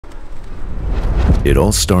It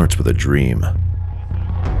all starts with a dream.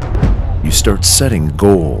 You start setting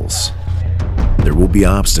goals. There will be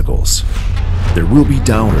obstacles. There will be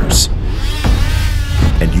doubters.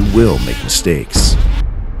 And you will make mistakes.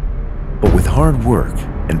 But with hard work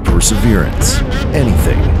and perseverance,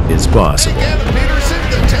 anything is possible. Adam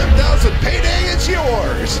Peterson, the 10,000 payday is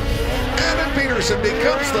yours. Adam Peterson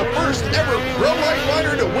becomes the first ever pro light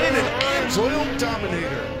rider to win an AMSOIL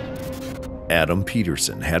Dominator. Adam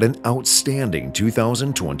Peterson had an outstanding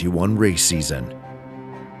 2021 race season.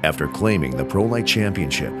 After claiming the Pro Light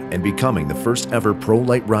Championship and becoming the first ever Pro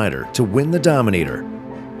Light rider to win the Dominator,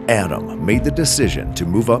 Adam made the decision to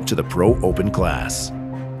move up to the Pro Open class.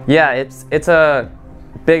 Yeah, it's a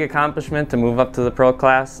big accomplishment to move up to the Pro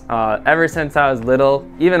class. Ever since I was little,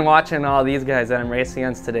 even watching all these guys that I'm racing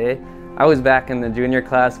against today, I was back in the junior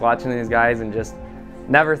class watching these guys and just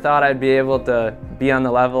never thought I'd be able to be on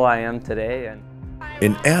the level I am today.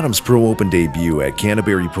 In Adam's Pro Open debut at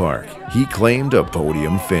Canterbury Park, he claimed a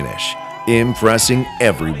podium finish, impressing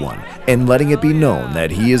everyone and letting it be known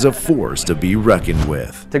that he is a force to be reckoned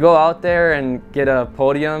with. To go out there and get a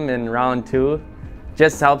podium in round 2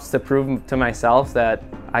 just helps to prove to myself that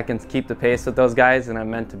I can keep the pace with those guys and I'm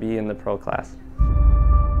meant to be in the Pro class.